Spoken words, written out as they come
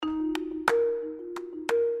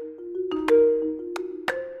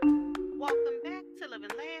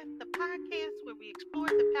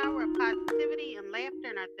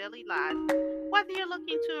daily lives. Whether you're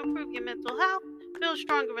looking to improve your mental health, build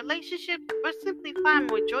stronger relationships, or simply find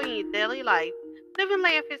more joy in your daily life, Live and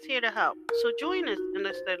Laugh is here to help. So join us and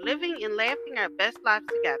let's start living and laughing our best lives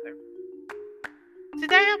together.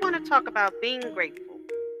 Today I want to talk about being grateful.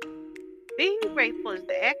 Being grateful is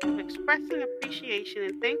the act of expressing appreciation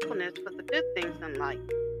and thankfulness for the good things in life.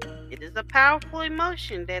 It is a powerful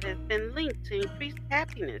emotion that has been linked to increased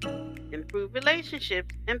happiness, improved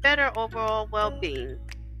relationships, and better overall well being.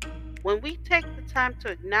 When we take the time to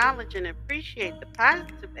acknowledge and appreciate the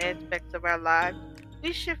positive aspects of our lives,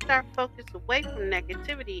 we shift our focus away from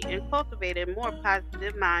negativity and cultivate a more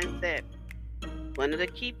positive mindset. One of the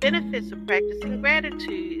key benefits of practicing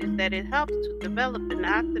gratitude is that it helps to develop an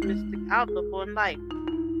optimistic outlook on life.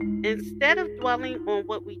 Instead of dwelling on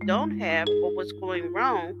what we don't have or what's going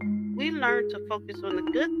wrong, we learn to focus on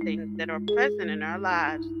the good things that are present in our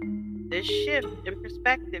lives. This shift in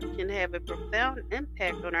perspective can have a profound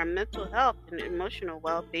impact on our mental health and emotional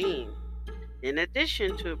well being. In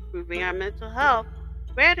addition to improving our mental health,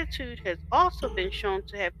 gratitude has also been shown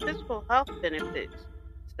to have physical health benefits.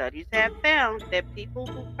 Studies have found that people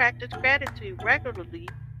who practice gratitude regularly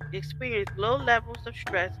experience low levels of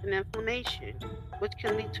stress and inflammation, which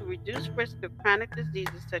can lead to reduced risk of chronic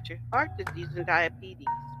diseases such as heart disease and diabetes.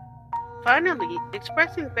 Finally,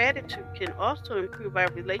 expressing gratitude can also improve our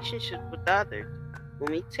relationships with others.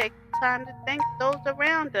 When we take the time to thank those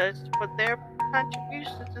around us for their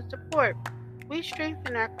contributions and support, we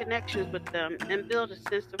strengthen our connections with them and build a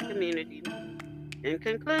sense of community. In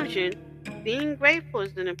conclusion, being grateful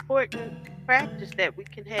is an important practice that we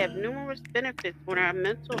can have numerous benefits on our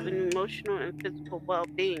mental and emotional and physical well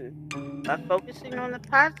being. By focusing on the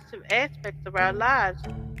positive aspects of our lives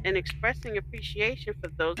and expressing appreciation for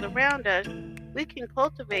those around us, we can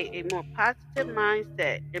cultivate a more positive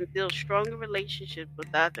mindset and build stronger relationships with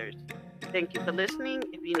others. Thank you for listening.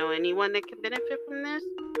 If you know anyone that can benefit from this,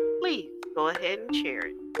 please go ahead and share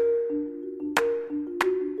it.